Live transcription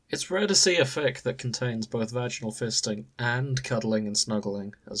It's rare to see a fic that contains both vaginal fisting and cuddling and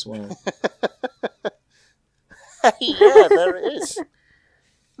snuggling as well. Yeah, there it is.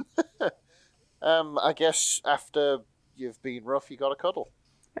 I guess after you've been rough, you got to cuddle.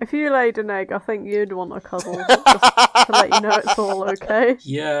 If you laid an egg, I think you'd want a cuddle, just to let you know it's all okay.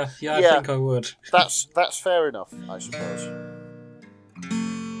 Yeah, I think I would. That's fair enough, I suppose.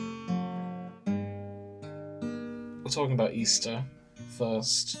 We're talking about Easter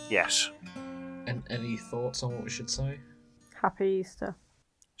first. Yes. And any thoughts on what we should say? Happy Easter.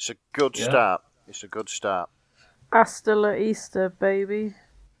 It's a good start. It's a good start. Hasta la Easter, baby.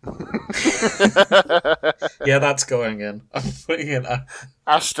 Yeah, that's going in. I'm putting in.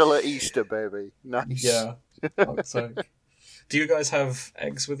 Hasta la Easter, baby. Nice. Yeah. So, do you guys have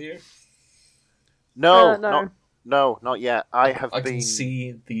eggs with you? No. Not yet. I can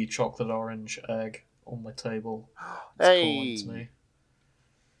see the chocolate orange egg on my table. It's calling to me.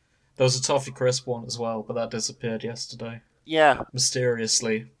 There was a toffee crisp one as well, but that disappeared yesterday. Yeah.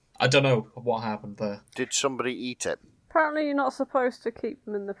 Mysteriously. I don't know what happened there. Did somebody eat it? Apparently you're not supposed to keep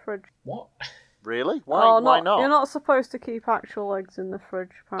them in the fridge. What? Really? Why not? You're not supposed to keep actual eggs in the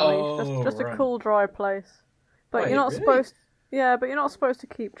fridge, apparently. It's just a cool, dry place. But you're not supposed... Yeah, but you're not supposed to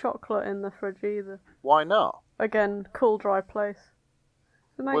keep chocolate in the fridge either. Why not? Again, cool, dry place.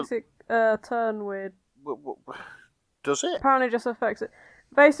 It makes it turn weird. Does it? Apparently it just affects it.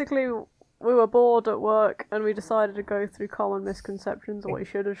 Basically, we were bored at work and we decided to go through common misconceptions of what you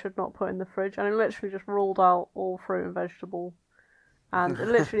should or should not put in the fridge, and it literally just ruled out all fruit and vegetable. And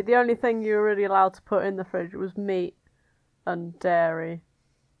literally the only thing you were really allowed to put in the fridge was meat and dairy.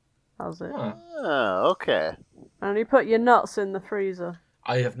 That was it. Oh, okay. And you put your nuts in the freezer.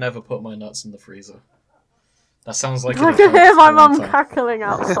 I have never put my nuts in the freezer. That sounds like... I can hear my mum cackling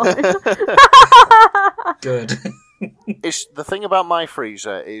outside. Good. It's the thing about my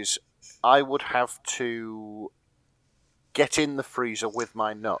freezer is I would have to get in the freezer with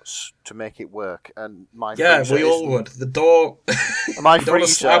my nuts to make it work, and my freezer we all would. The door. My you don't want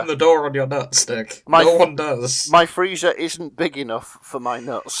to slam the door on your nutstick. No one does. My freezer isn't big enough for my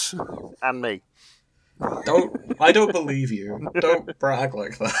nuts and me. I don't believe you. Don't brag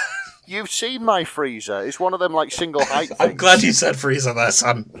like that. You've seen my freezer. It's one of them like single height things. I'm glad you said freezer there,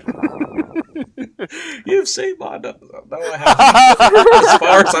 son. You've seen my nuts. No, I haven't. As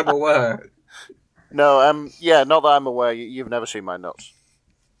far as I'm aware. No, not that I'm aware. You've never seen my nuts.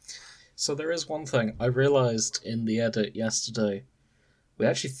 So there is one thing. I realised in the edit yesterday, we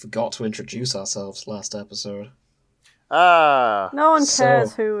actually forgot to introduce ourselves last episode. Ah. No one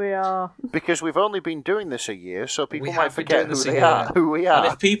cares who we are. Because we've only been doing this a year, so people might forget who we are.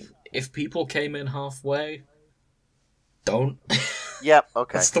 And if people came in halfway, don't. Yep,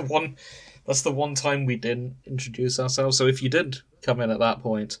 okay. That's the one time we didn't introduce ourselves. So if you did come in at that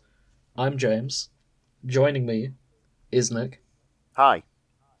point, I'm James. Joining me is Nick. Hi.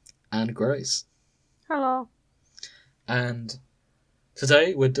 And Grace. Hello. And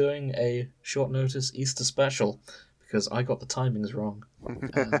today we're doing a short notice Easter special because I got the timings wrong.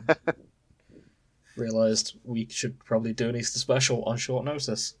 And realised we should probably do an Easter special on short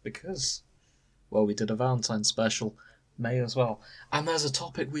notice because, well, we did a Valentine's special, May as well. And there's a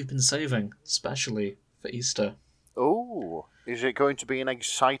topic we've been saving, especially for Easter. Oh, is it going to be an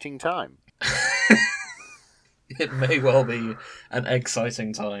exciting time? It may well be an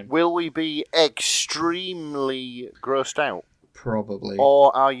exciting time. Will we be extremely grossed out? Probably.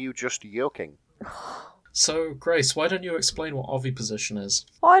 Or are you just yoking? So, Grace, why don't you explain what oviposition is?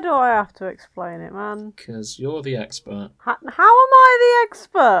 Why do I have to explain it, man? Because you're the expert. How am I the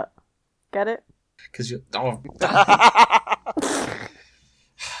expert? Get it? Because you're... Oh,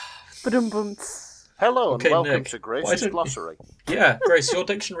 Hello and welcome Nick, to Grace's Glossary. Yeah, Grace, your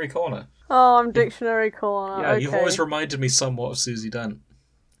dictionary corner. Oh, I'm dictionary corner. Yeah, okay. You've always reminded me somewhat of Susie Dent.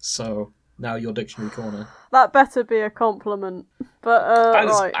 So, now your dictionary corner. That better be a compliment. But, that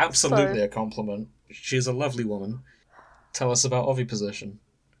is right, absolutely a compliment. She's a lovely woman. Tell us about oviposition.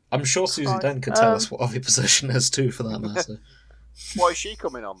 I'm sure Susie Dent could tell us what oviposition is too, for that matter. Why is she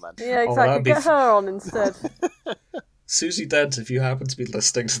coming on then? Yeah, exactly. Get her on instead. Susie Dent, if you happen to be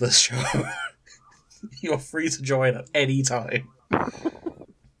listening to this show, you're free to join at any time.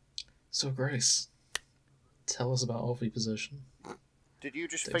 So, Grace, tell us about oviposition. Did you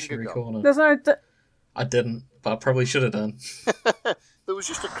just Dictionary finger corner. There's no... I didn't, but I probably should have done. There was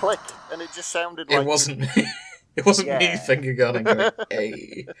just a click, and it just sounded like... It wasn't me. It wasn't me finger gunning.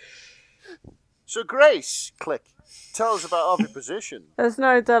 Hey. So, Grace, click. Tell us about oviposition. There's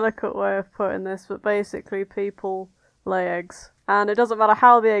no delicate way of putting this, but basically people lay eggs. And it doesn't matter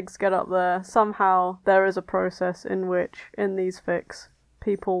how the eggs get up there, somehow there is a process in which, in these fics,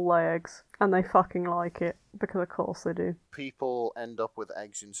 people lay eggs, and they fucking like it, because of course they do. People end up with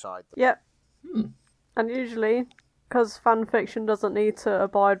eggs inside them. Yep. Hmm. And usually, because fanfiction doesn't need to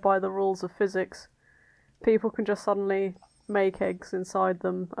abide by the rules of physics, people can just suddenly make eggs inside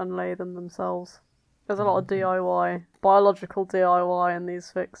them and lay them themselves. There's a lot of DIY, biological DIY in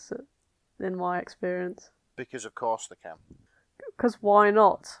these fics, in my experience. Because of course they can. Because why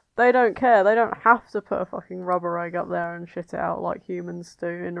not? They don't care. They don't have to put a fucking rubber egg up there and shit it out like humans do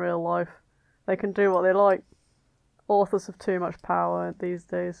in real life. They can do what they like. Authors have too much power these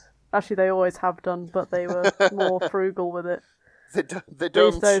days. Actually, they always have done, but they were more frugal with it. They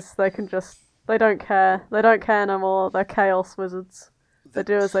don't. These days, they can just... They don't care. They don't care no more. They're chaos wizards. They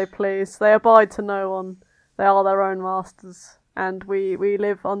do as they please. They abide to no one. They are their own masters. And we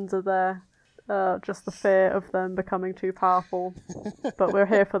live under their... just the fear of them becoming too powerful. But we're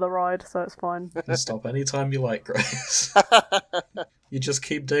here for the ride, so it's fine. You can stop anytime you like, Grace. You just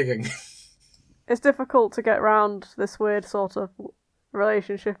keep digging. It's difficult to get around this weird sort of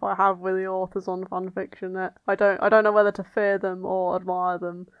relationship I have with the authors on fanfiction. I don't know whether to fear them or admire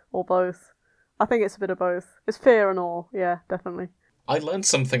them, or both. I think it's a bit of both. It's fear and awe, yeah, definitely. I learned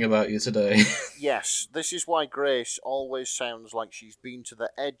something about you today. Yes, this is why Grace always sounds like she's been to the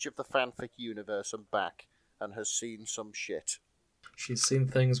edge of the fanfic universe and back, and has seen some shit. She's seen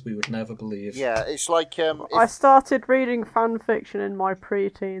things we would never believe. Yeah, it's like... I started reading fanfiction in my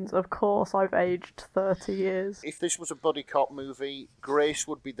pre-teens. Of course, I've aged 30 years. If this was a buddy cop movie, Grace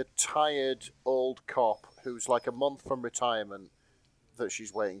would be the tired old cop who's like a month from retirement that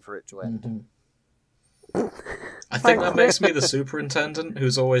she's waiting for it to end. Mm-hmm. I think that makes me the superintendent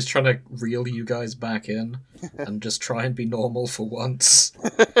who's always trying to reel you guys back in and just try and be normal for once.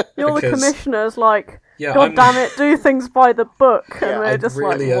 You're the commissioner's like, yeah, God damn it, do things by the book. And Yeah, we're I just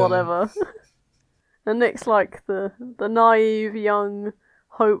really like, whatever. And Nick's like the naive, young,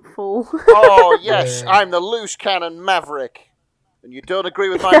 hopeful. Oh, yes, Yeah. I'm the loose cannon maverick. And you don't agree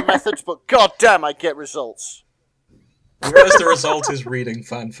with my methods, but goddamn, I get results. Whereas the result is reading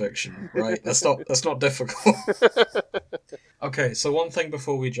fanfiction, right? That's not difficult. Okay, so one thing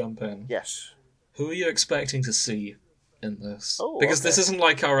before we jump in. Yes. Who are you expecting to see in this? Oh, because okay. this isn't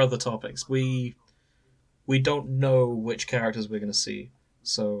like our other topics. We don't know which characters we're going to see.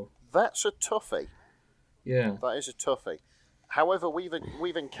 So, That's a toughie. yeah. That is a toughie. However,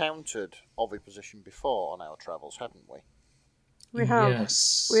 we've encountered oviposition before on our travels, haven't we? We have.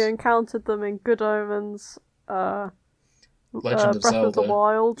 Yes. We encountered them in Good Omens, Legend of Breath of the Zelda.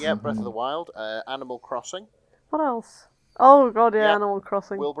 Wild. Yeah, Breath of the Wild, Animal Crossing, What else? Oh god, yeah, Yeah. Animal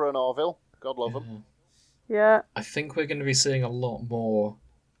Crossing. Wilbur and Orville, God love them. Yeah. I think we're going to be seeing a lot more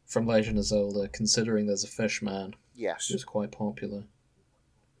from Legend of Zelda, considering there's a fish man Yes. who's quite popular.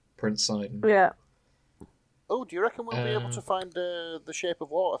 Prince Sidon. Yeah. Oh, do you reckon we'll be able to find the Shape of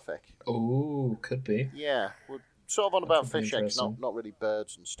Water fic? Oh, could be. Yeah, we're sort of on about could be fish eggs, interesting. not really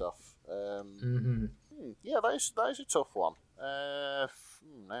birds and stuff. Yeah, that is a tough one.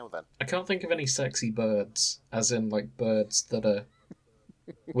 Now then. I can't think of any sexy birds, as in like birds that are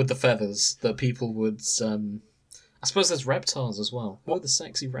with the feathers that people would. I suppose there's reptiles as well. Who are the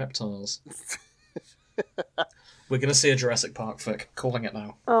sexy reptiles? We're gonna see a Jurassic Park fic. Calling it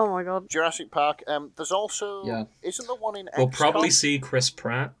now. Oh my god. Jurassic Park. There's also Yeah. Isn't there one in We'll XCOM? probably see Chris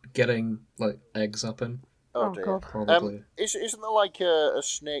Pratt getting like eggs up him. Oh Oh, dear. God. Probably. Isn't there like a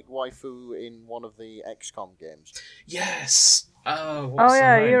snake waifu in one of the XCOM games? Yes. What's Oh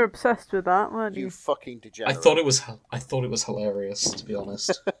yeah, her name? you're obsessed with that, weren't You you? fucking degenerate. I thought it was hilarious, to be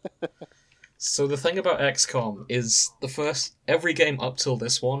honest. So the thing about XCOM is every game up till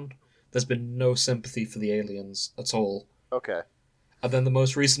this one, there's been no sympathy for the aliens at all. Okay. And then the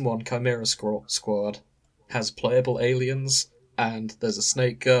most recent one, Chimera Squad, has playable aliens, and there's a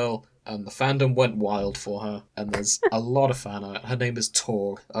snake girl, and the fandom went wild for her, and there's a lot of fan art. Her name is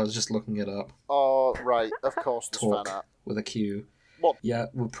Torg. I was just looking it up. Oh, right. Of course there's Torg, fan art. with a Q. What? Yeah,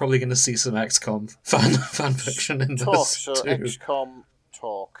 we're probably going to see some XCOM fan fiction in Talk, this so too. XCOM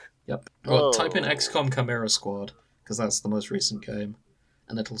talk. Yep. Well, Oh. type in XCOM Chimera Squad, because that's the most recent game,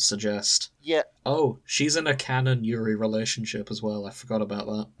 and it'll suggest... Yeah, Oh, she's in a canon Yuri relationship as well. I forgot about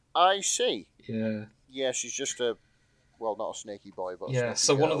that. I see. Yeah. Yeah, she's just well, not a snaky boy, but a Yeah, snaky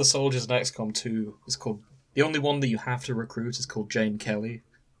so one girl. of the soldiers in XCOM 2 is called... The only one that you have to recruit is called Jane Kelly,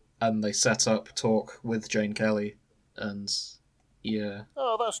 and they set up talk with Jane Kelly, and... Yeah.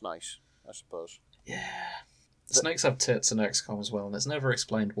 Oh, that's nice, I suppose. Yeah. Snakes have tits in XCOM as well, and it's never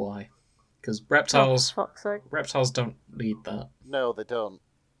explained why. Because Oh, reptiles... for fuck's sake. Reptiles don't need that. No, they don't.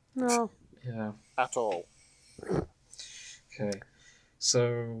 No. Yeah. At all. Okay.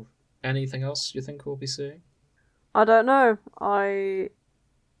 So, anything else you think we'll be seeing? I don't know. I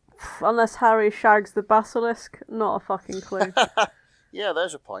unless Harry shags the basilisk, not a fucking clue. Yeah,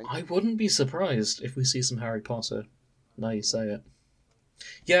 there's a point. I wouldn't be surprised if we see some Harry Potter. Now you say it.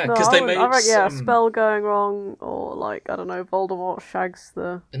 Yeah, No, because I they wouldn't- made I reckon, yeah, a some... spell going wrong, or like, I don't know, Voldemort shags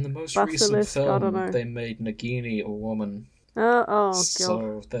the... In the most recent Basilisk, I don't film, know. they made Nagini a woman. Oh, God.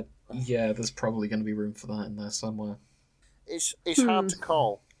 So that, yeah, there's probably going to be room for that in there somewhere. It's hard to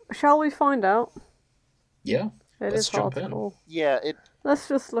call. Shall we find out? Yeah, It let's is hard jump to in. call. Yeah, Let's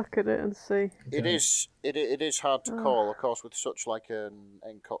just look at it and see. it Okay. is. It is hard to call, of course, with such like an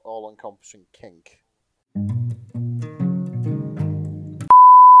all-encompassing kink.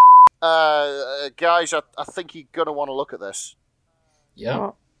 Guys, I think you're gonna want to look at this.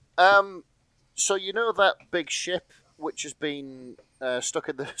 Yeah. Oh, So you know that big ship which has been stuck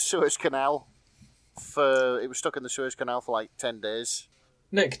in the Suez Canal it was stuck in the Suez Canal for like 10 days.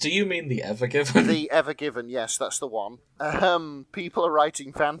 Nick, do you mean the Ever Given? The Ever Given, yes, that's the one. People are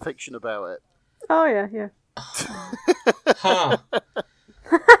writing fan fiction about it. oh yeah. Huh.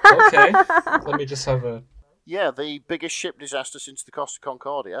 Okay. Let me just have a... Yeah, the biggest ship disaster since the Costa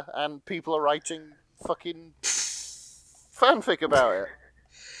Concordia, and people are writing fucking fanfic about it.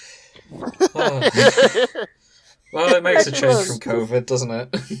 Well, it makes a change from Excellent. COVID, doesn't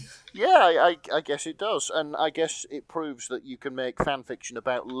it? Yeah, I guess it does, and I guess it proves that you can make fanfiction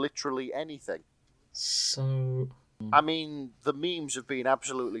about literally anything. So... I mean, the memes have been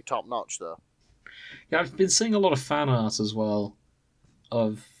absolutely top-notch, though. Yeah, I've been seeing a lot of fan art as well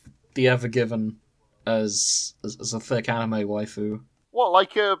of the Ever Given as a thick anime waifu. What,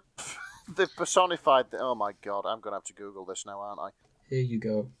 like, they've personified... Oh my god, I'm going to have to Google this now, aren't Here you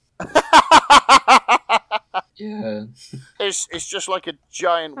go. I? Yeah. It's just like a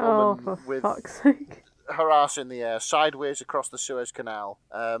giant Oh, woman for with fuck's sake. her ass in the air, sideways across the Suez Canal,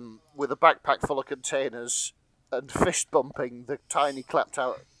 with a backpack full of containers, and fist bumping the tiny clapped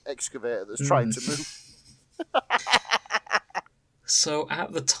out excavator that's trying to move. So,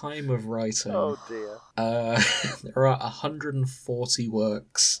 at the time of writing, Oh dear. there are 140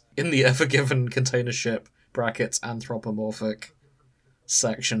 works in the Ever Given container ship brackets anthropomorphic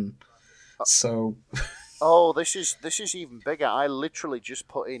section. So, Oh, this is even bigger. I literally just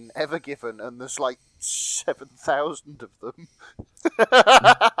put in Ever Given, and there's like 7,000 of them.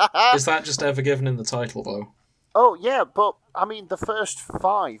 is that just Ever Given in the title, though? Oh yeah, but I mean the first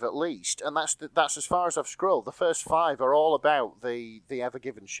 5 at least, and that's as far as I've scrolled. The first 5 are all about the Ever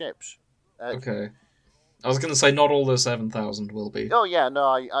Given ships. Okay. I was going to say not all those 7,000 will be. Oh yeah, no,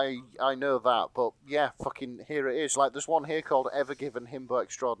 I know that, but yeah, fucking here it is. Like there's one here called Ever Given Himbo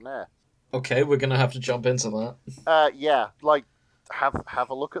Extraordinaire. Okay, we're going to have to jump into that. Yeah, like have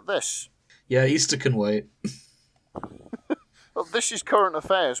a look at this. Yeah, Easter can wait. Well, this is current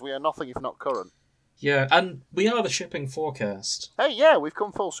affairs. We are nothing if not current. Yeah, and we are the shipping forecast. Hey, yeah, we've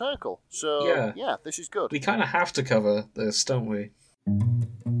come full circle. So Yeah. this is good. We kind of have to cover this, don't we?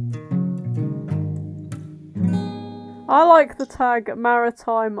 I like the tag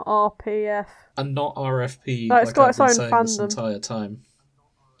Maritime RPF. And not RFP, No, it's like got I've its been own saying this fandom. entire time.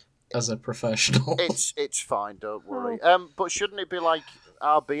 As a professional. It's fine, don't worry. But shouldn't it be like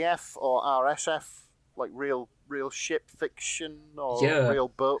RBF or RSF, like real ship fiction or Yeah. real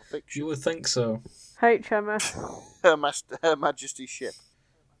boat fiction? You would think so. HMS. Her Majesty's ship.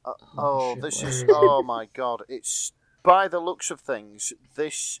 Oh, shit, this where is. is it? Oh my god! It's by the looks of things,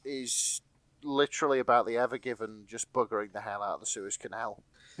 this is literally about the Ever Given just buggering the hell out of the Suez Canal.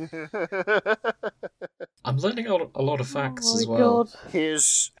 I'm learning a lot of facts Oh my as well. god.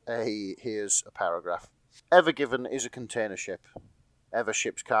 Here's a paragraph. Ever Given is a container ship. Ever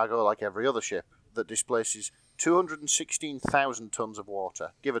ships cargo like every other ship that displaces 216,000 tons of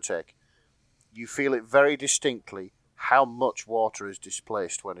water, give or take. You feel it very distinctly how much water is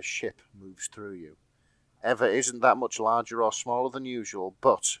displaced when a ship moves through you. Ever isn't that much larger or smaller than usual,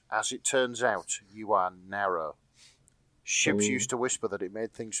 but, as it turns out, you are narrow. Ships Ooh. used to whisper that it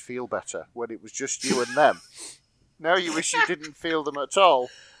made things feel better when it was just you and them. Now you wish you didn't feel them at all.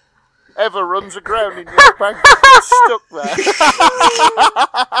 Ever runs aground in your bank and stuck there.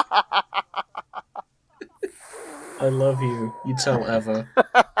 I love you. You tell Ever.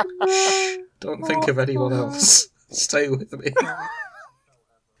 Shh. Don't think of anyone else. Stay with me.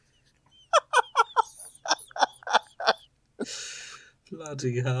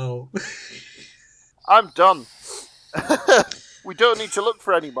 Bloody hell. I'm done. We don't need to look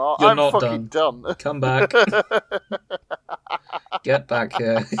for any more. You're I'm not fucking done. Come back. Get back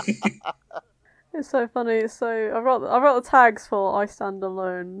here. It's so funny. So I wrote the tags for "I Stand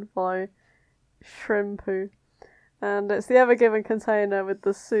Alone" by Shrimpu, and it's the Ever Given container with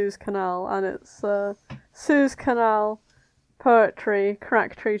the Suez Canal, and it's Suez Canal Poetry,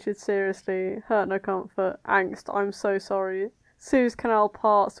 crack treated seriously, hurt no comfort, angst, I'm so sorry. Suez Canal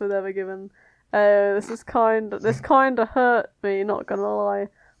parts with Ever Given. This kind of hurt me, not gonna lie.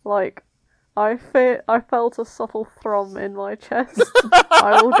 Like, I felt a subtle thrum in my chest.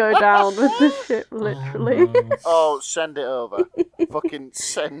 I will go down with this ship, literally. Oh, no. Oh, send it over. Fucking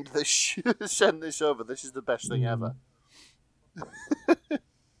send send this over. This is the best thing ever.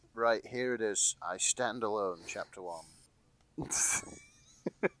 Right, here it is. I Stand Alone, Chapter 1.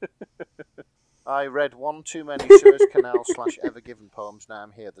 I read one too many Suez Canal / Ever Given poems. Now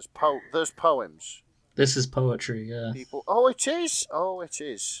I'm here. There's poems. This is poetry, yeah. People. Oh, it is. Oh, it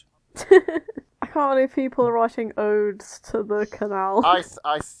is. I can't believe people are writing odes to the canal. I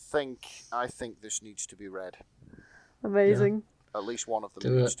think this needs to be read. Amazing. At least one of them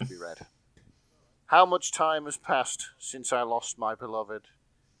Do needs it. to be read. How much time has passed since I lost my beloved?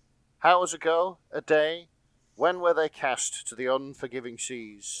 Hours ago, a day. When were they cast to the unforgiving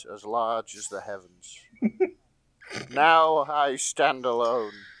seas, as large as the heavens? Now I stand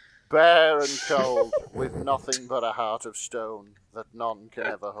alone, bare and cold, with nothing but a heart of stone that none can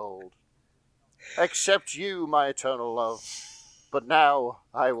ever hold. Except you, my eternal love. But now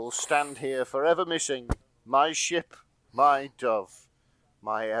I will stand here forever missing my ship, my dove,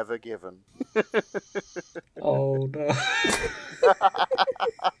 my Ever Given. Oh, no.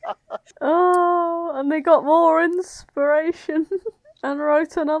 Oh, and they got more inspiration and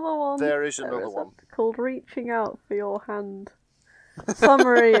wrote another one. There is another one. Called Reaching Out for Your Hand.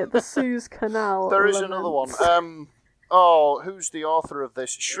 Summary at the Suez Canal. There is another one. Who's the author of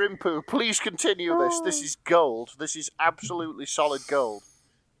this? Shrimpu, please continue this. This is gold. This is absolutely solid gold.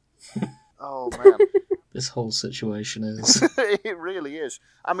 Oh, man. This whole situation is. It really is.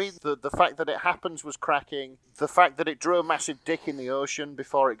 I mean, the fact that it happens was cracking. The fact that it drew a massive dick in the ocean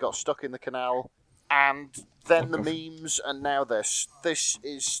before it got stuck in the canal. And then the memes, and now this. This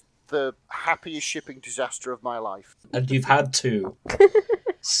is the happiest shipping disaster of my life. And you've had two.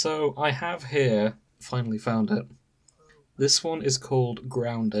 So, I have here, finally found it. This one is called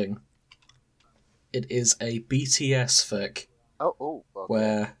Grounding. It is a BTS fic.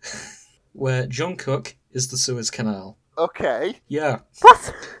 Okay. Where Jungkook is the Suez Canal. Okay. Yeah.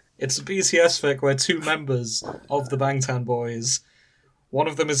 What? It's a BTS fic where two members of the Bangtan Boys, one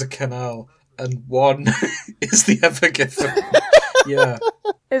of them is a canal, and one is the Ever Given. Yeah.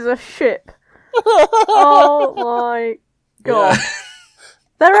 Is a ship. Oh my god. Yeah.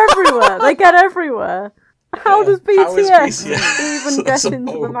 They're everywhere. They get everywhere. How does How is BTS BTS even That's get a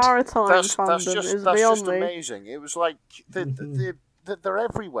into the boat. maritime That's fandom just is beyond me. amazing. It was like they're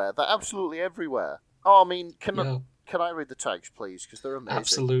everywhere. They're absolutely everywhere. Oh, I mean, can I read the tags, please? Because they're amazing.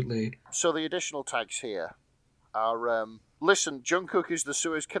 Absolutely. So the additional tags here are: listen, Jungkook is the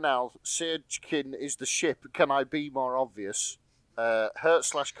Suez Canal. Sejkin is the ship. Can I be more obvious?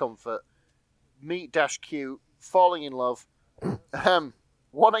 Hurt/comfort. Meet-cute. Falling in love.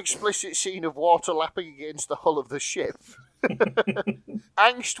 One explicit scene of water lapping against the hull of the ship.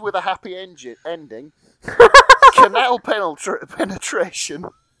 Angst with a happy ending. Canal penetration.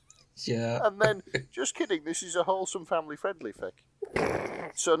 Yeah. And then, just kidding, this is a wholesome family-friendly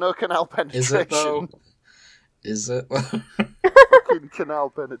fic. So no canal penetration. Is it, though? Is it? Fucking canal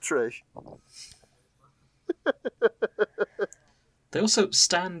penetration. They also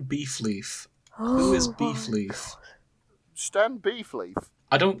Stan Beefleaf. Who is Beefleaf? Stan Beefleaf.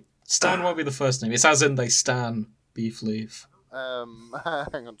 I don't... Stan won't be the first name. It's as in they stan Beefleaf.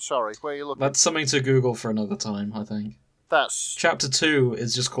 Hang on, sorry. Where are you looking? That's something to Google for another time, I think. That's... Chapter 2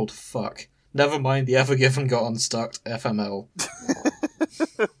 is just called Fuck. Never mind the Ever Given got unstuck FML.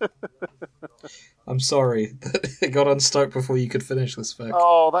 I'm sorry that it got unstuck before you could finish this fic.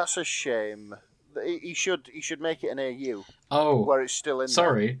 Oh, that's a shame. He should make it an AU. Oh, where it's still in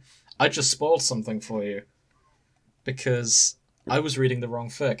sorry. I just spoiled something for you. Because I was reading the wrong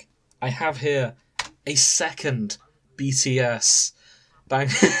fic. I have here a second BTS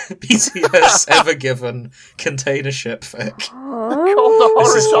Ever Given container ship fic.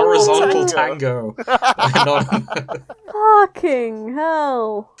 This is Horizontal Tango. Fucking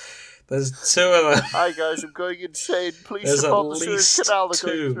hell. There's two of them. Hi guys, I'm going insane. Please There's support at the Suez least Canal.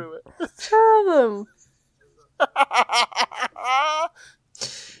 They're two. going through it. Two of them.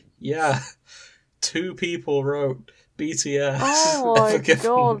 Yeah. Two people wrote BTS Oh my Ever Given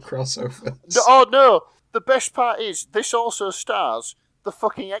God. crossovers. No. The best part is, this also stars the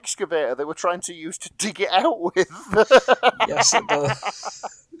fucking excavator they were trying to use to dig it out with. Yes, it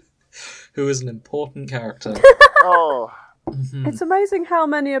does. Who is an important character. Oh. It's amazing how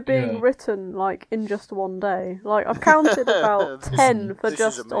many are being Yeah. written, like, in just one day. Like, I've counted about 10 for this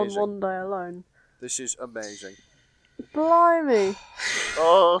is just on amazing. one day alone. This is amazing. Blimey.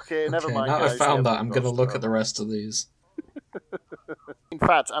 Oh, okay, never Okay, mind. now guys, I found the that, other I'm going to look poster. at the rest of these. In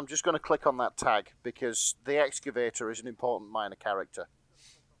fact, I'm just going to click on that tag because the excavator is an important minor character.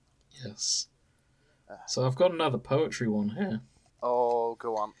 Yes. So I've got another poetry one here. Oh,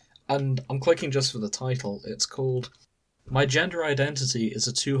 go on. And I'm clicking just for the title. It's called My Gender Identity is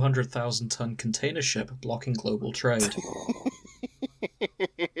a 200,000-ton container ship blocking global trade.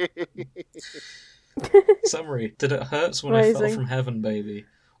 Summary. Did it hurt when I fell Amazing. from heaven, baby?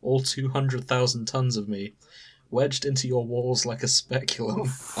 All 200,000 tons of me. Wedged into your walls like a speculum,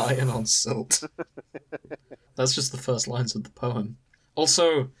 iron on silt. That's just the first lines of the poem.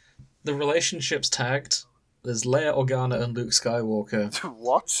 Also, the relationships tagged. There's Leia Organa and Luke Skywalker.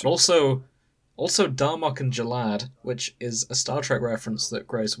 What? And also Darmok and Jalad, which is a Star Trek reference that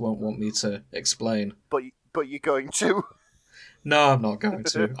Grace won't want me to explain. But you're going to? No, I'm not going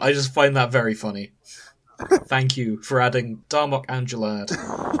to. I just find that very funny. Thank you for adding Darmok and Jalad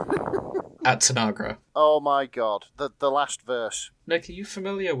at Tanagra. Oh my god, the last verse. Nick, are you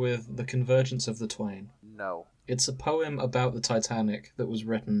familiar with The Convergence of the Twain? No. It's a poem about the Titanic that was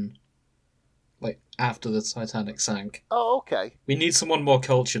written, after the Titanic sank. Oh, okay. We need someone more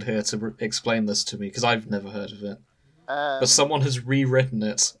cultured here to explain this to me, because I've never heard of it. But someone has rewritten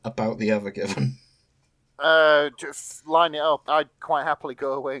it about the Ever Given. Just line it up. I'd quite happily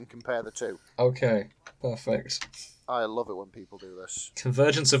go away and compare the two. Okay, perfect. I love it when people do this.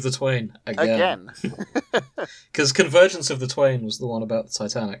 Convergence of the Twain, again. Again? Because Convergence of the Twain was the one about the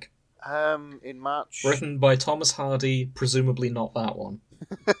Titanic. In March. Written by Thomas Hardy, presumably not that one.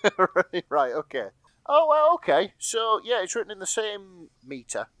 Right, okay. Oh, well, okay. So, yeah, it's written in the same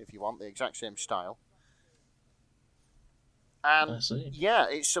meter, if you want, the exact same style. And, I see. yeah,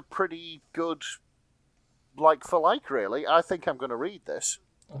 it's a pretty good like for like, really. I think I'm going to read this.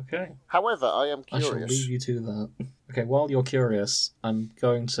 Okay. However, I am I shall curious. leave you to that. Okay, while you're curious, I'm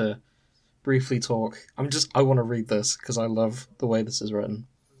going to briefly talk. I want to read this because I love the way this is written.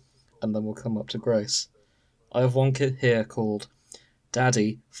 And then we'll come up to Grace. I have one kid here called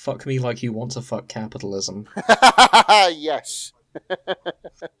Daddy, Fuck Me Like You Want to Fuck Capitalism. Yes.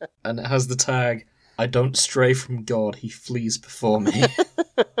 And it has the tag, I don't stray from God, he flees before me.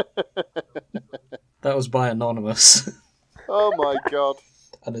 That was by Anonymous. Oh my god.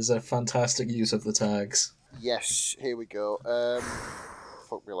 And is a fantastic use of the tags. Yes, here we go.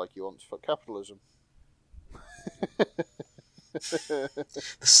 Fuck me like you want to fuck capitalism. The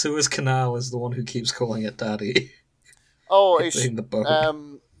Suez Canal is the one who keeps calling it Daddy. Oh, It it's being the bug.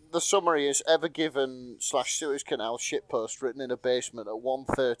 the summary is Ever Given / Suez Canal shitpost written in a basement at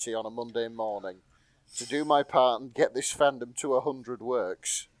 1:30 on a Monday morning. To do my part and get this fandom to 100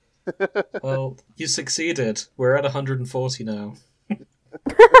 works. Well, you succeeded. We're at 140 now.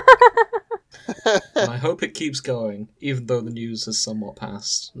 And I hope it keeps going, even though the news has somewhat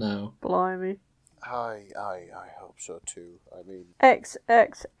passed now. Blimey. I hope so too. I mean,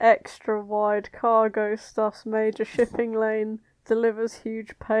 XX extra wide cargo stuffs major shipping lane delivers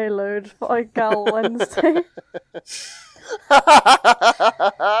huge payload by Gal Wednesday.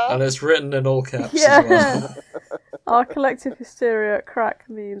 And it's written in all caps as well. Our collective hysteria, crack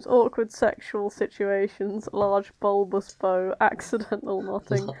memes, awkward sexual situations, large bulbous bow, accidental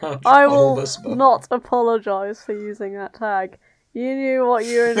knotting. Large I will bulbous bow. not apologise for using that tag. You knew what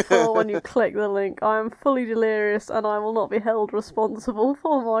you were in for when you clicked the link. I am fully delirious and I will not be held responsible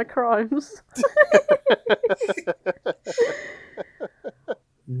for my crimes.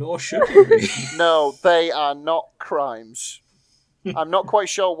 Nor should you be. no, they are not crimes. I'm not quite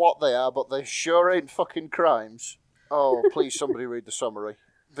sure what they are, but they sure ain't fucking crimes. Oh, please somebody read the summary.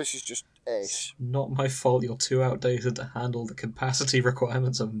 This is just ace. Not my fault you're too outdated to handle the capacity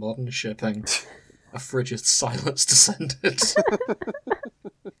requirements of modern shipping. A frigid silence descended.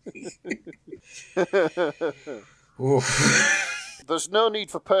 Oof. There's no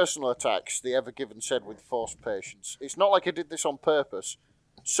need for personal attacks, the Ever Given said with forced patience. It's not like I did this on purpose.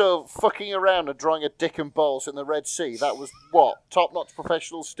 So, fucking around and drawing a dick and balls in the Red Sea, that was what? Top-notch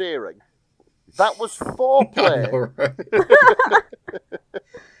professional steering? That was foreplay. I know, right?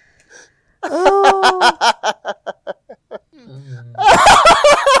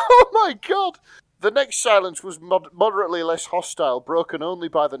 Oh my god! The next silence was moderately less hostile, broken only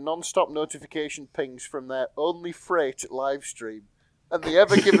by the non-stop notification pings from their only freight live stream, and the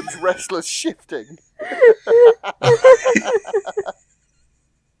Ever Given's restless shifting.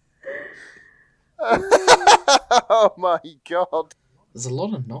 Oh my god. There's a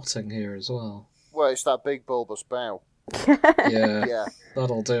lot of knotting here as well. Well, it's that big bulbous bow. Yeah, Yeah,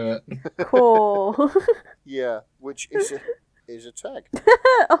 that'll do it. Cool. yeah, which is is a tag.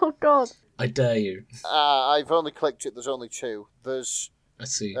 Oh god. I dare you. I've only clicked it. There's only two. There's I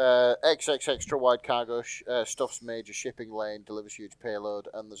see. XX extra wide cargo stuffs major shipping lane, delivers huge payload,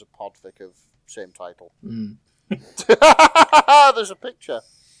 and there's a podfic of same title. Mm. There's a picture.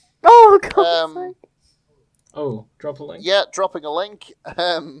 Oh god. Oh, drop a link? Yeah, dropping a link.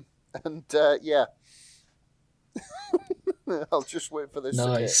 Yeah. I'll just wait for this.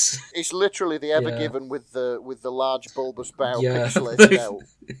 Nice. To It's literally the Ever Yeah. Given with the large bulbous bow Yeah. pixelated out.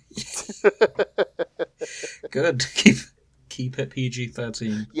 Good. Keep it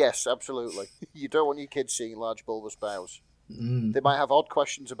PG-13. Yes, absolutely. You don't want your kids seeing large bulbous bows. Mm. They might have odd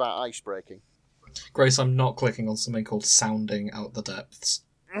questions about ice breaking. Grace, I'm not clicking on something called sounding out the depths.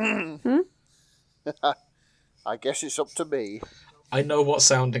 I guess it's up to me. I know what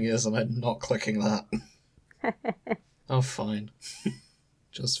sounding is, and I'm not clicking that. Oh, fine.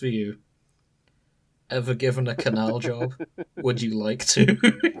 Just for you. Ever given a canal job? Would you like to?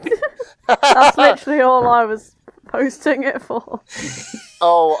 That's literally all I was posting it for.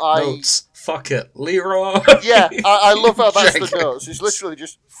 Notes. Fuck it. Leroy! Yeah, I love how that's Jenkins. the notes. It's literally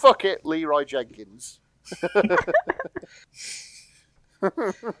just, fuck it, Leroy Jenkins.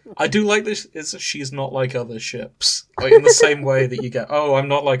 I do like this. She's not like other ships. Like, in the same way that you get, oh, I'm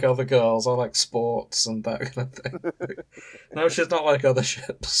not like other girls, I like sports and that kind of thing. No, she's not like other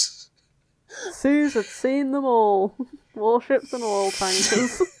ships. Suze had seen them all. Warships and oil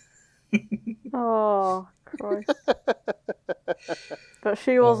tankers. Oh, Christ. But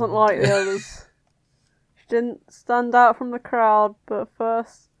she wasn't like the others. She didn't stand out from the crowd, but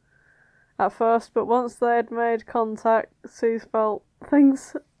but once they had made contact, Suze felt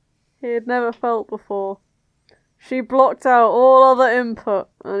things he had never felt before. She blocked out all other input,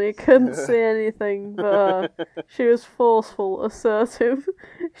 and he couldn't see anything but her. She was forceful, assertive.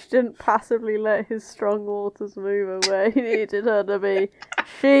 She didn't passively let his strong waters move her where he needed her to be.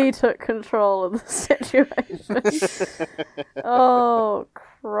 She took control of the situation. Oh,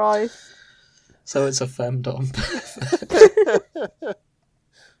 Christ. So it's a femdom.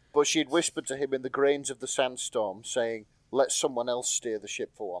 But she'd whispered to him in the grains of the sandstorm, saying, let someone else steer the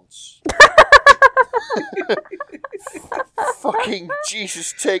ship for once. Fucking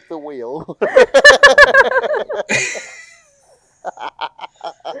Jesus, take the wheel.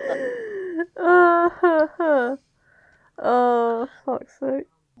 Oh, fuck's sake.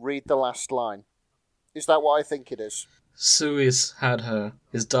 Read the last line. Is that what I think it is? Suez had her,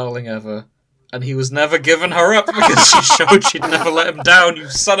 his darling ever, and he was never given her up because she showed she'd never let him down, you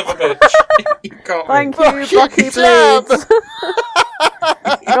son of a bitch. You got me. Thank you, Bucky damn. Bleeds.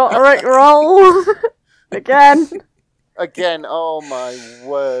 Got Rick Roll. Again. Again, oh my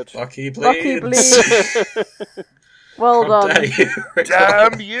word. Bucky bleeds. Bucky Bleeds. Well How done. dare you, Rick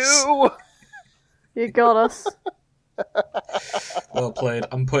Damn Roll. you! You got us. Well played.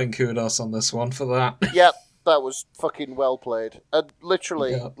 I'm putting kudos on this one for that. Yep, that was fucking well played. And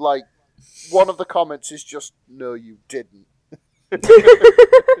literally, Yeah. like, one of the comments is just, no, you didn't.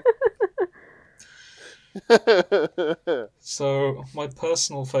 So, my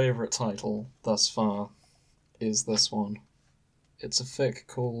personal favourite title thus far is this one. It's a fic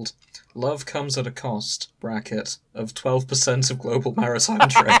called Love Comes at a Cost, bracket, of 12% of global maritime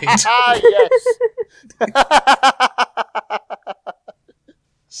trade. Ah, yes!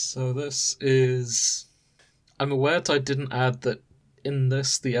 So this is... I'm aware that I didn't add that in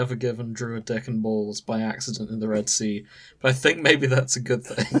this the Ever Given drew a dick and balls by accident in the Red Sea, but I think maybe that's a good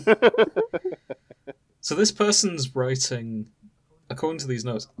thing. So this person's writing, according to these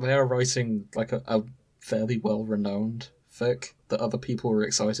notes, they are writing like a fairly well-renowned fic that other people were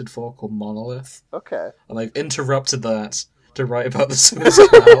excited for called Monolith, Okay. and they've interrupted that to write about the Suez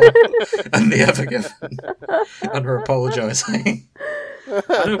Canal and the Ever Given, and are apologising.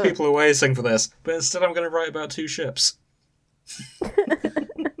 I know people are waiting for this, but instead I'm going to write about two ships.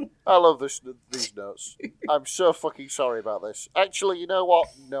 I love these notes. I'm so fucking sorry about this. Actually, you know what?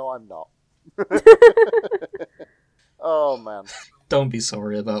 No, I'm not. Oh, man. Don't be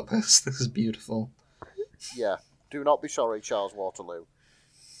sorry about this. This is beautiful. Yeah. Do not be sorry, Charles Waterloo.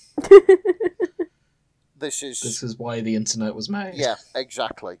 This This is why the internet was made. Yeah,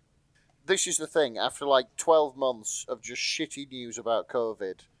 exactly. This is the thing. After like 12 months of just shitty news about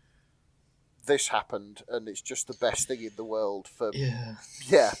COVID, this happened, and it's just the best thing in the world for... Yeah.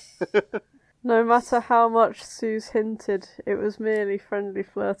 Yeah. No matter how much Suze hinted, it was merely friendly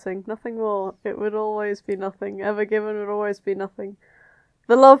flirting. Nothing more. It would always be nothing. Ever Given would always be nothing.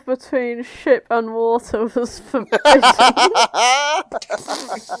 The love between ship and water was forbidden.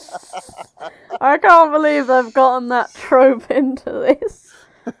 I can't believe they've gotten that trope into this.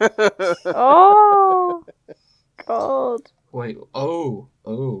 Oh, God. Wait, oh,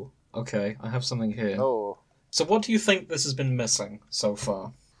 okay, I have something here. Oh. So what do you think this has been missing so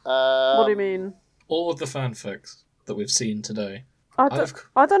far? What do you mean? All of the fanfics that we've seen today. I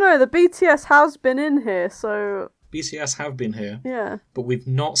don't know, the BTS has been in here, so... BTS have been here, Yeah. but we've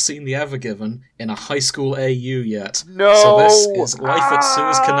not seen the Evergiven in a high school AU yet. No! So this is Life at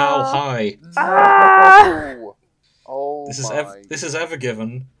Suez Canal High. No! Oh This my. this is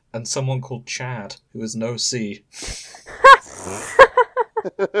Evergiven and someone called Chad, who is no C.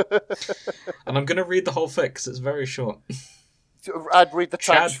 And I'm going to read the whole fic because it's very short. I'd read the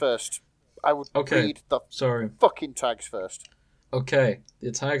tags Chad- first. I would Okay. read the Sorry. fucking tags first. Okay,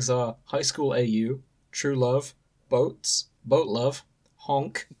 the tags are high school AU, true love, boats, boat love,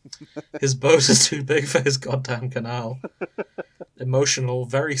 honk, his boat is too big for his goddamn canal, emotional,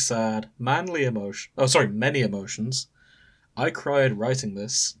 very sad, many emotions, I cried writing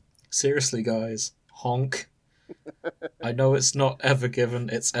this, seriously guys, honk, I know it's not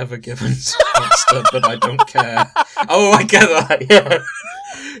Evergiven, it's Evergiven's monster, but I don't care. Oh, I get that, yeah.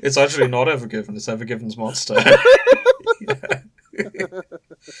 It's actually not Evergiven, it's Evergiven's monster. Yeah.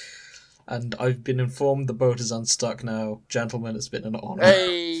 And I've been informed the boat is unstuck now. Gentlemen, it's been an honour.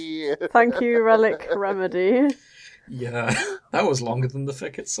 Hey! Thank you, Relic Remedy. Yeah, that was longer than the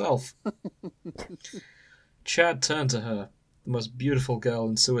fic itself. Chad turned to her, the most beautiful girl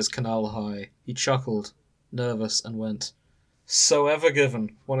in Suez Canal High. He chuckled, nervous, and went, "So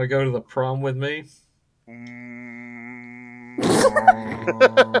Evergiven, want to go to the prom with me?"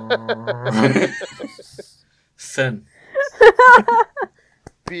 Finn.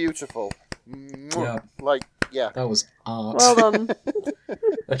 Beautiful. Yeah. Like, yeah. That was art. Well done.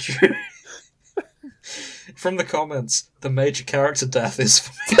 From the comments, the major character death is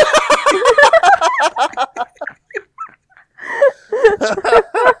for me.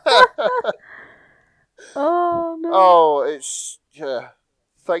 Oh, no. Oh, it's...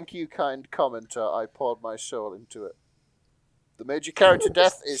 Thank you, kind commenter. I poured my soul into it. The major character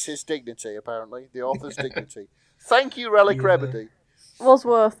death is his dignity, apparently. The author's dignity. Thank you, Relic Yeah. Remedy. Was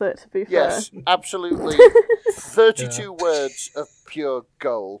worth it, to be fair. Yes, absolutely. 32 words of pure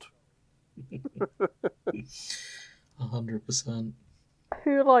gold. 100%.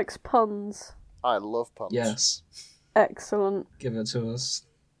 Who likes puns? I love puns. Yes. Excellent. Give it to us.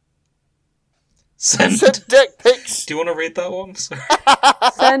 Send. Send dick pics. Do you want to read that one?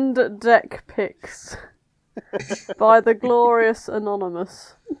 Send deck pics. By the glorious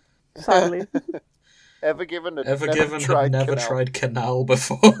Anonymous. Sadly. Evergiven had never Canal. tried Canal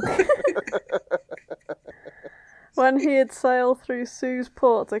before. When he had sailed through Suez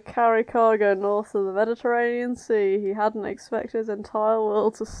port to carry cargo north of the Mediterranean Sea, he hadn't expected his entire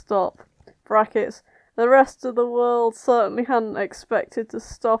world to stop. Brackets. The rest of the world certainly hadn't expected to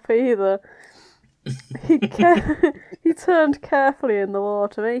stop either. He turned carefully in the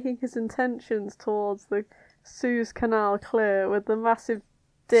water, making his intentions towards the Suez Canal clear with the massive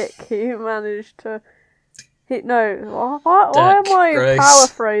dick he managed to... Why am I Grace.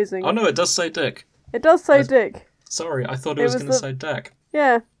 paraphrasing? Oh no, it does say dick. It does say dick. Sorry, I thought it was going to the- say deck.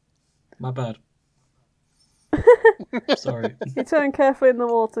 Yeah. My bad. Sorry. He turned carefully in the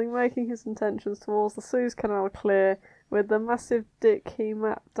water, making his intentions towards the Suez Canal clear with the massive dick he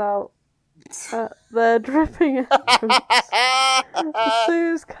mapped out at their dripping entrance. The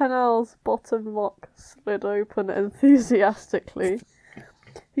Suez Canal's bottom lock slid open enthusiastically.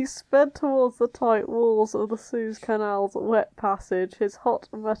 He sped towards the tight walls of the Suez Canal's wet passage, his hot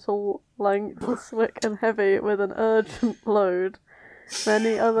metal length slick and heavy with an urgent load.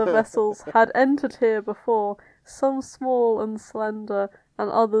 Many other vessels had entered here before, some small and slender, and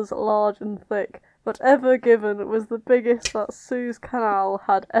others large and thick, but Evergiven was the biggest that Suez Canal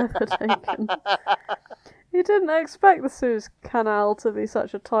had ever taken. He didn't expect the Suez Canal to be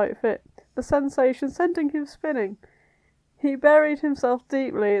such a tight fit, the sensation sending him spinning. He buried himself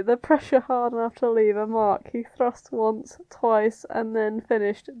deeply, the pressure hard enough to leave a mark. He thrust once, twice, and then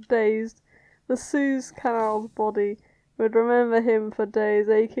finished, dazed. The Suez Canal's body would remember him for days,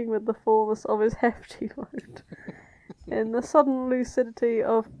 aching with the fullness of his hefty load. In the sudden lucidity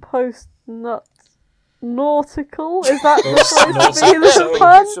of post-nautical, is that supposed to be the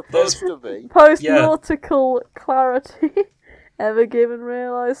pun? It's supposed to be. Post-nautical clarity, Evergiven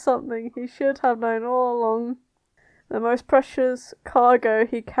realised something he should have known all along. The most precious cargo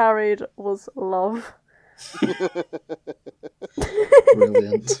he carried was love.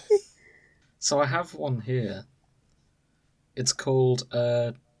 Brilliant. So I have one here. It's called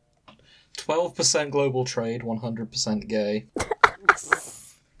 12% Global Trade, 100% Gay.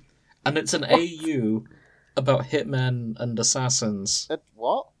 And it's an AU about hitmen and assassins.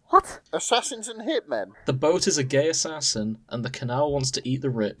 What? What? Assassins and hitmen? The boat is a gay assassin, and the canal wants to eat the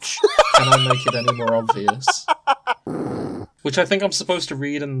rich. Can I make it any more obvious? Which I think I'm supposed to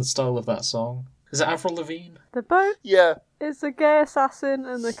read in the style of that song. Is it Avril Lavigne? The boat Yeah. is a gay assassin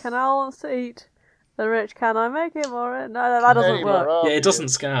and the canal wants to eat the rich. Can I make it more... No, that doesn't Any more work. Yeah, it doesn't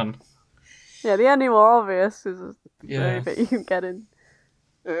obvious? scan. Yeah, the any more obvious is the Yeah. only bit you can get in.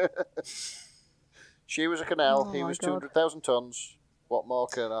 She was a canal, Oh he my was God. 200,000 tons. What more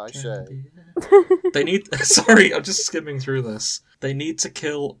can I say? They need... Sorry, I'm just skimming through this. They need to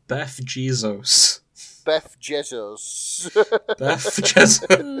kill Beth Jesus. Beth Jesus. Beth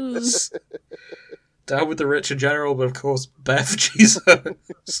Jesus. Down with the rich in general, but of course, Beth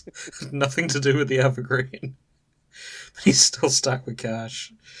Jesus. Nothing to do with the Evergreen. But he's still stacked with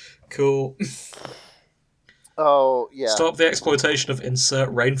cash. Cool. Oh, yeah. Stop the exploitation of insert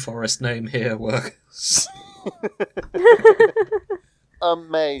rainforest name here, workers.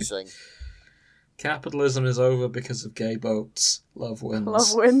 Amazing. Capitalism is over because of gay boats. Love wins.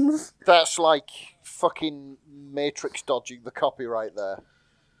 Love wins. That's like fucking Matrix dodging the copyright there.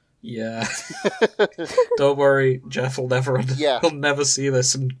 Yeah. Don't worry, Jeff will never Yeah. he'll never see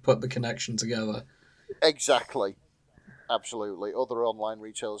this and put the connection together. Exactly. Absolutely. Other online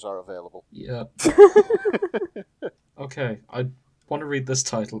retailers are available. Yeah. Okay, I want to read this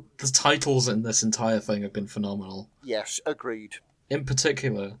title. The titles in this entire thing have been phenomenal. Yes, agreed. In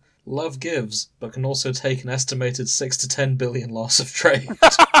particular, love gives, but can also take an estimated 6 to 10 billion loss of trade.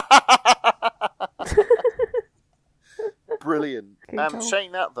 Brilliant. Good call.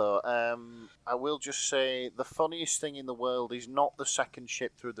 Saying that though, I will just say the funniest thing in the world is not the second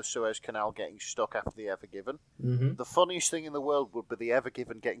ship through the Suez Canal getting stuck after the Ever Given. Mm-hmm. The funniest thing in the world would be the Ever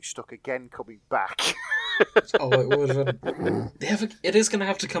Given getting stuck again coming back. Oh, it would have been... It is going to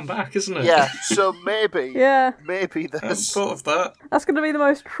have to come back, isn't it? Yeah, so maybe Yeah, maybe I hadn't there's... thought of that. that's going to be the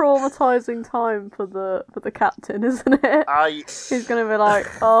most traumatizing time for the captain, isn't it? He's going to be like,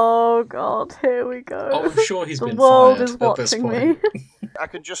 oh god, here we go. Oh, I'm sure he's the been world fired is at this watching point. me. I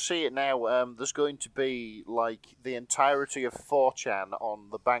can just see it now. There's going to be like the entirety of 4chan on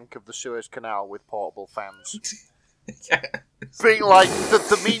the bank of the Suez Canal with portable fans. Yeah. Being like,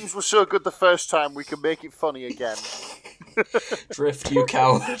 the memes were so good the first time, we can make it funny again. Drift, you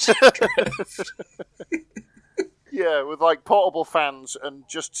coward. Drift. Yeah, with like portable fans and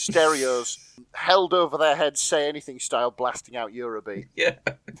just stereos held over their heads, say anything style, blasting out Eurobeat. Yeah.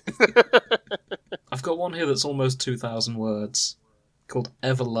 I've got one here that's almost 2,000 words, called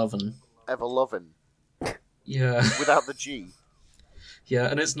Ever Lovin'. Ever loving. Yeah. Without the G. Yeah,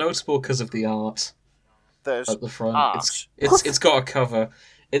 and it's notable because of the art There's at the front. art. It's got a cover.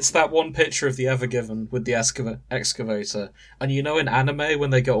 It's that one picture of the Ever Given with the excavator. And you know in anime when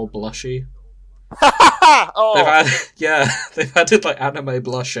they get all blushy? Oh! They've added like anime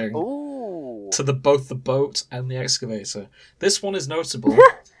blushing Ooh. to both the boat and the excavator. This one is notable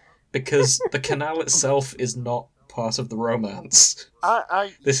because the canal itself is not part of the romance.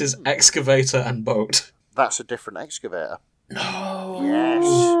 This is excavator and boat. That's a different excavator. No.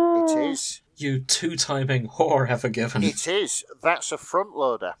 Yes, it is. You two-timing whore Ever Given. It is. That's a front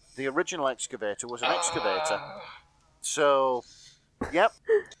loader. The original excavator was an excavator. So, yep,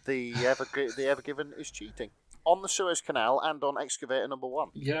 the Ever Given is cheating on the Suez Canal and on excavator number 1.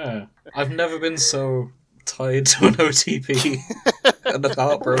 Yeah. I've never been so tied to an OTP and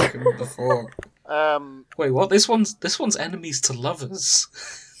heartbroken before. Wait, what? This one's enemies to lovers.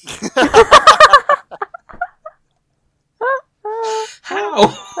 How?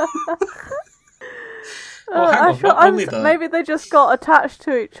 Hang on, Maybe they just got attached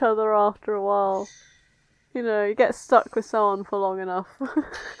to each other after a while. You know, you get stuck with someone for long enough.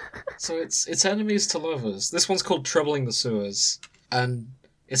 So it's enemies to lovers. This one's called Troubling the Suez, and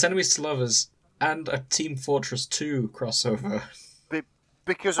it's enemies to lovers and a Team Fortress 2 crossover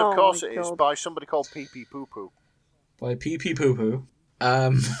Because, of Oh course, my it is God. by somebody called Pee Pee Poo Poo. by PP Poo Poo.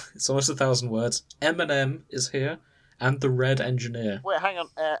 It's almost 1,000 words. Eminem is here, and the Red Engineer. Wait, hang on.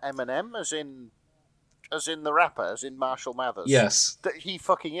 Eminem, as in the rapper, as in Marshall Mathers? Yes, That he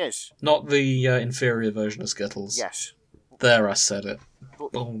fucking is. not the inferior version of Skittles. Yes. There, I said it.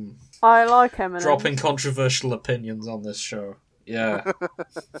 Boom. I like Eminem. Dropping controversial opinions on this show. Yeah.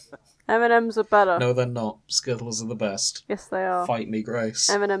 M&M's are better. No, they're not. Skittles are the best. Yes, they are. Fight me, Grace.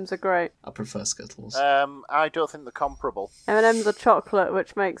 M&M's are great. I prefer Skittles. I don't think they're comparable. M&M's are chocolate,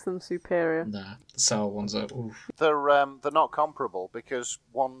 which makes them superior. Nah, the sour ones are... Oof. They're not comparable because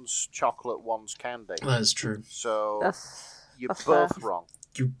one's chocolate, one's candy. That is true. So That's you're fair. both wrong.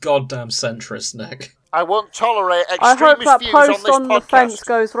 You goddamn centrist, Nick. I won't tolerate I hope extremist that views on post this on the fence podcast.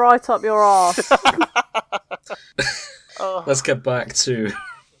 goes right up your arse. Oh, Let's get back to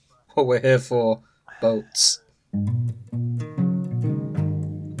what we're here for. Boats.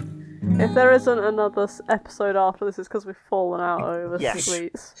 If there isn't another episode after this, it's because we've fallen out over Yes.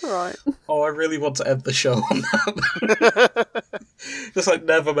 sweets. Right. Oh, I really want to end the show on that. Just like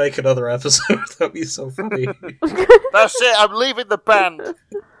never make another episode. That'd be so funny. That's it, I'm leaving the band.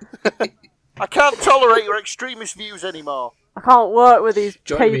 I can't tolerate your extremist views anymore. I can't work with these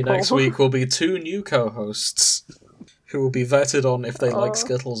Joining people. me next week will be 2 new co-hosts who will be vetted on if they like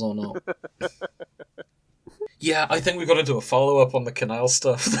Skittles or not. Yeah, I think we've got to do a follow-up on the Canal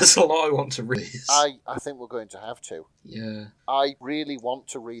stuff. There's a lot I want to read. I think we're going to have to. Yeah. I really want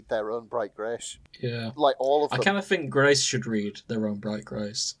to read Their Own Bright Grace. Yeah. Like, all of I them. kind of think Grace should read Their Own Bright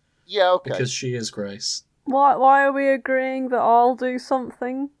Grace. Yeah, okay. Because she is Grace. Why are we agreeing that I'll do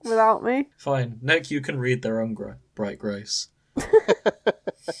something without me? Fine. Nick, you can read Their Own Bright Grace.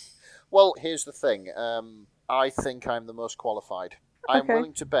 Well, here's the thing. I think I'm the most qualified. I'm Okay.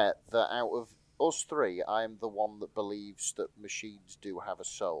 willing to bet that out of us three, I'm the one that believes that machines do have a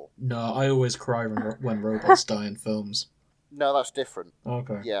soul. No, I always cry when robots die in films. No, that's different.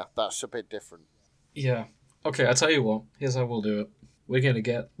 Okay. Yeah, that's a bit different. Yeah. Okay, I tell you what. Here's how we'll do it. We're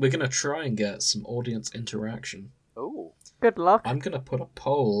gonna try and get some audience interaction. Ooh. Good luck. I'm gonna put a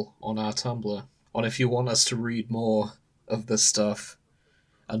poll on our Tumblr on if you want us to read more of this stuff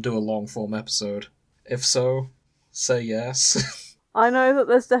and do a long form episode. If so, say yes. I know that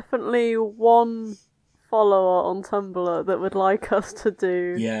there's definitely one follower on Tumblr that would like us to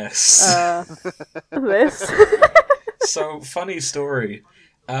do Yes. this. So, funny story.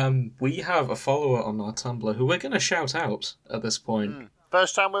 We have a follower on our Tumblr who we're going to shout out at this point.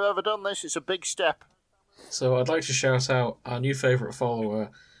 First time we've ever done this, it's a big step. So I'd like to shout out our new favourite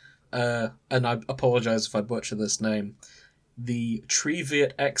follower, and I apologise if I butcher this name, the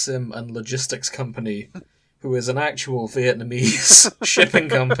Triviet Exim and Logistics Company, who is an actual Vietnamese shipping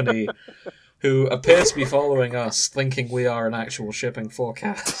company who appears to be following us, thinking we are an actual shipping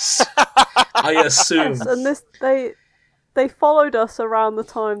forecast. I assume. Yes, and they followed us around the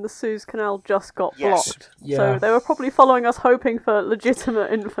time the Suez Canal just got Yes. blocked. Yeah. So they were probably following us hoping for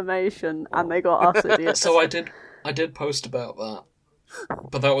legitimate information, and they got us idiots. So I did post about that,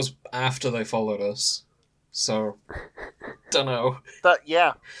 but that was after they followed us. So, don't know.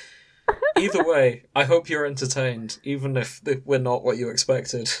 Yeah. Either way, I hope you're entertained, even if we're not what you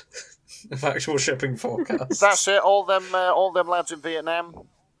expected of actual shipping forecasts. That's it. All them lads in Vietnam,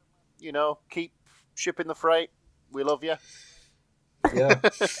 keep shipping the freight. We love you. Yeah.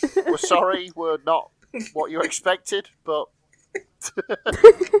 We're sorry, we're not what you expected, but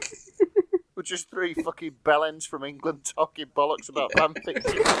we're just 3 fucking bellends from England talking bollocks about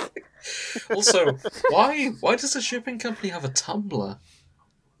fanfiction. Also, why does a shipping company have a Tumblr?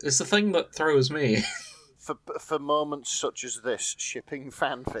 It's the thing that throws me. For moments such as this, shipping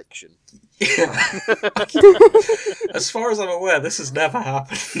fanfiction. Yeah. As far as I'm aware, this has never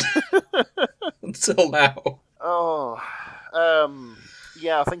happened until now. Oh,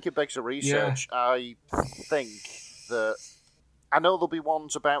 yeah, I think it begs a research. Yeah. I think that I know there'll be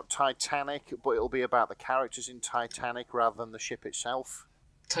ones about Titanic, but it'll be about the characters in Titanic rather than the ship itself.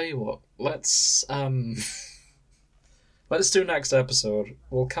 Tell you what, let's do next episode.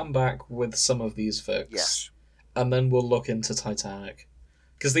 We'll come back with some of these fics. Yes. And then we'll look into Titanic.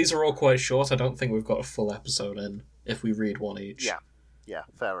 Because these are all quite short. I don't think we've got a full episode in if we read one each. Yeah,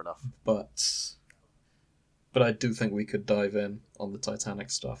 fair enough. But I do think we could dive in on the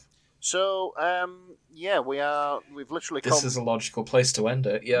Titanic stuff. So, we've literally This is a logical place to end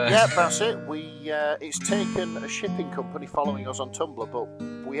it, yeah. Yeah, that's it. It's taken a shipping company following us on Tumblr,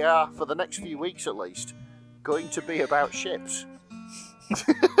 but we are, for the next few weeks at least, going to be about ships.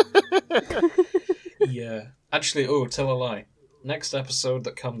 Yeah. Actually, tell a lie. Next episode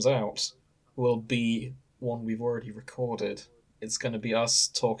that comes out will be one we've already recorded. It's going to be us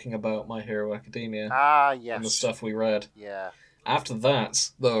talking about My Hero Academia Ah, yes. and the stuff we read. Yeah. After that,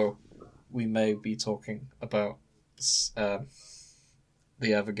 though, we may be talking about The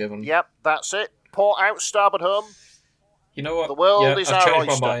Ever Given. Yep, that's it. Port out, starboard home. You know what? The world is I've our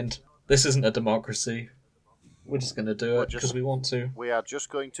changed oyster. my mind. This isn't a democracy. We're just going to do We're it because just- we want to. We are just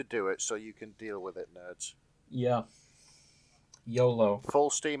going to do it so you can deal with it, nerds. Yeah. YOLO. Full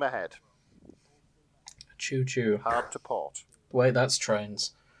steam ahead. Choo choo. Hard to port. Wait, that's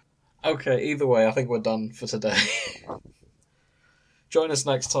trains. Okay, either way, I think we're done for today. Join us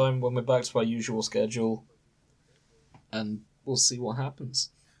next time when we're back to our usual schedule, and we'll see what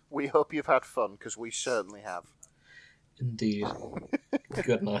happens. We hope you've had fun, because we certainly have. Indeed.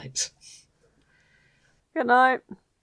 Good night. Good night.